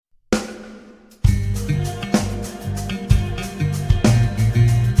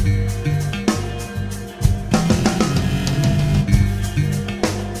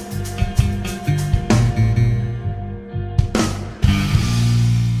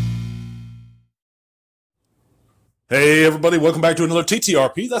Hey everybody, welcome back to another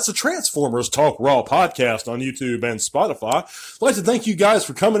TTRP. That's the Transformers Talk Raw podcast on YouTube and Spotify. I'd like to thank you guys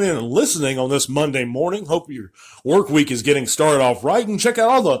for coming in and listening on this Monday morning. Hope your work week is getting started off right. And check out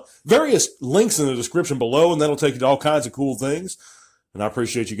all the various links in the description below, and that'll take you to all kinds of cool things. And I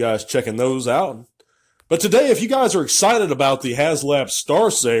appreciate you guys checking those out. But today, if you guys are excited about the Haslab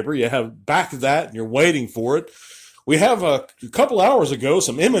Starsaber, you have back that and you're waiting for it. We have a couple hours ago,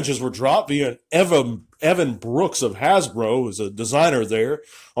 some images were dropped via Evan Brooks of Hasbro, who's a designer there,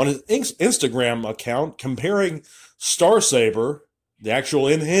 on his Instagram account, comparing Starsaber, the actual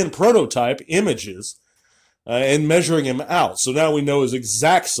in-hand prototype images, and measuring him out. So now we know his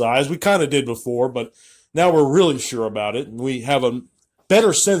exact size. We kind of did before, but now we're really sure about it, and we have a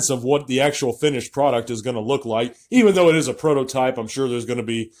better sense of what the actual finished product is going to look like. Even though it is a prototype, I'm sure there's going to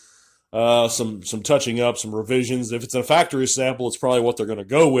be some touching up, some revisions. If it's a factory sample, it's probably what they're going to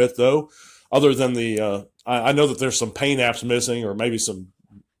go with, though. Other than the, I know that there's some paint apps missing, or maybe some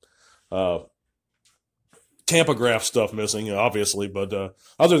tampograph stuff missing, obviously. But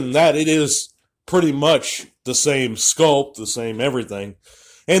other than that, it is pretty much the same sculpt, the same everything,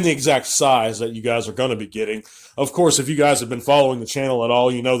 and the exact size that you guys are going to be getting. Of course, if you guys have been following the channel at all,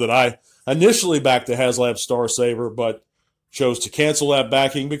 you know that I initially backed the Haslab Starsaber, but chose to cancel that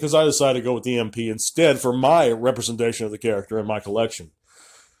backing because I decided to go with the MP instead for my representation of the character in my collection.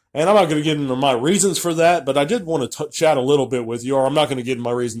 And I'm not going to get into my reasons for that, but I did want to chat a little bit with you, or I'm not going to get into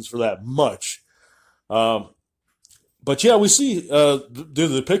my reasons for that much. But yeah, we see, due to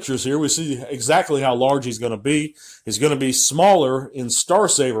the pictures here, we see exactly how large he's going to be. He's going to be smaller in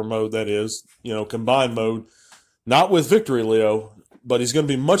Starsaber mode, that is, combined mode, not with Victory Leo, but he's going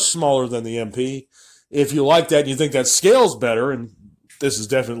to be much smaller than the MP. If you like that and you think that scales better, and this is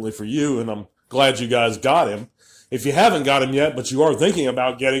definitely for you, and I'm glad you guys got him. If you haven't got him yet, but you are thinking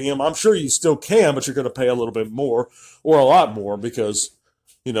about getting him, I'm sure you still can, but you're going to pay a little bit more, or a lot more, because,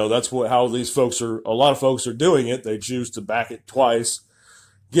 that's how these folks are, a lot of folks are doing it. They choose to back it twice,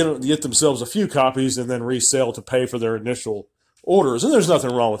 get themselves a few copies, and then resell to pay for their initial orders. And there's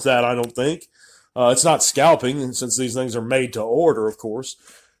nothing wrong with that, I don't think. It's not scalping, since these things are made to order, of course.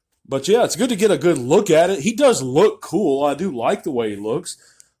 But yeah, it's good to get a good look at it. He does look cool. I do like the way he looks.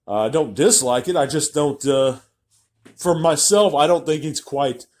 I don't dislike it. I just don't, for myself, I don't think it's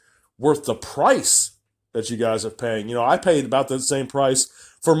quite worth the price that you guys are paying. I paid about the same price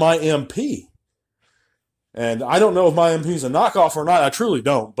for my MP. And I don't know if my MP is a knockoff or not. I truly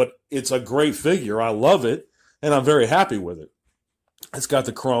don't. But it's a great figure. I love it. And I'm very happy with it. It's got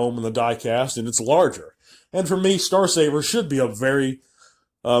the chrome and the die cast, and it's larger. And for me, Starsaber should be a very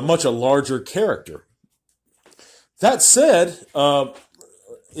much a larger character. That said,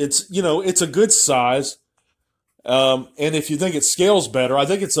 it's a good size, and if you think it scales better, I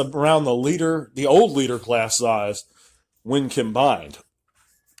think it's around the old leader class size when combined.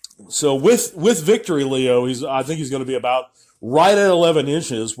 So with Victory Leo, I think he's going to be about right at 11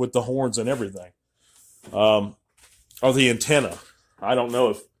 inches with the horns and everything, or the antenna. I don't know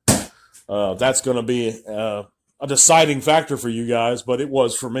if that's going to be a deciding factor for you guys, but it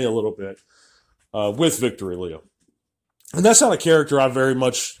was for me a little bit with Victory Leo. And that's not a character I very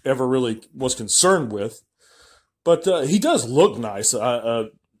much ever really was concerned with, but he does look nice,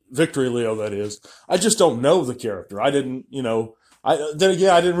 Victory Leo, that is. I just don't know the character. I didn't, I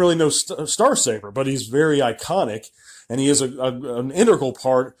didn't really know Starsaber, but he's very iconic, and he is an integral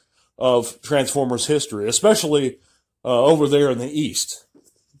part of Transformers history, especially over there in the East.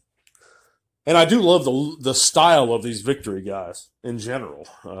 And I do love the style of these Victory guys in general.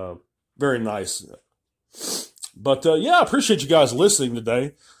 Very nice. But yeah, I appreciate you guys listening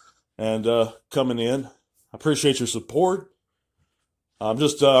today and coming in. I appreciate your support. I'm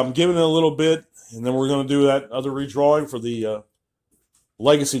giving it a little bit, and then we're going to do that other redrawing for the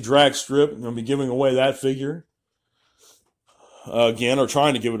Legacy Drag Strip. I'm going to be giving away that figure again, or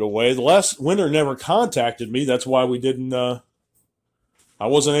trying to give it away. The last winner never contacted me. That's why we didn't. I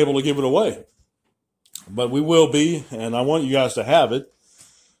wasn't able to give it away. But we will be, and I want you guys to have it.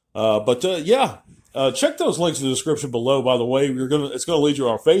 Check those links in the description below. By the way, it's gonna lead you to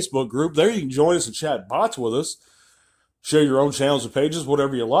our Facebook group. There you can join us and chat bots with us. Share your own channels and pages,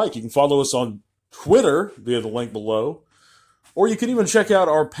 whatever you like. You can follow us on Twitter via the link below, or you can even check out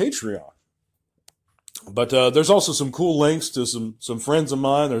our Patreon. But there's also some cool links to some friends of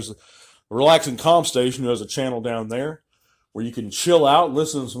mine. There's a Relax and Calm Station who has a channel down there where you can chill out and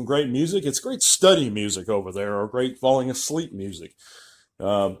listen to some great music. It's great study music over there, or great falling asleep music.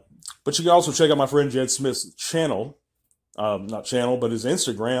 But you can also check out my friend Jed Smith's channel, not channel, but his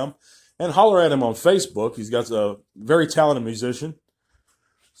Instagram, and holler at him on Facebook. He's got a very talented musician.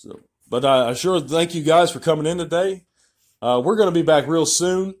 So But I sure thank you guys for coming in today. We're going to be back real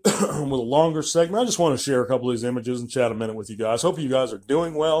soon with a longer segment. I just want to share a couple of these images and chat a minute with you guys. Hope you guys are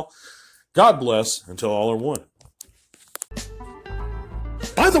doing well. God bless until all are one.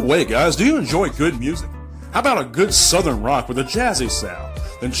 By the way, guys, do you enjoy good music? How about a good southern rock with a jazzy sound?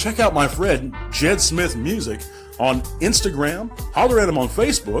 Then check out my friend Jed Smith Music on Instagram, holler at him on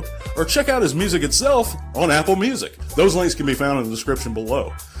Facebook, or check out his music itself on Apple Music. Those links can be found in the description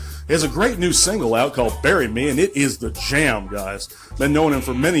below. He has a great new single out called Bury Me, and it is the jam, guys. Been knowing him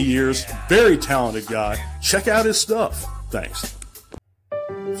for many years. Very talented guy. Check out his stuff. Thanks.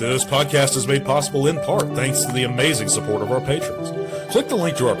 This podcast is made possible in part thanks to the amazing support of our patrons. Click the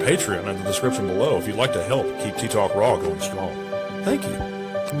link to our Patreon in the description below if you'd like to help keep T-Talk Raw going strong. Thank you.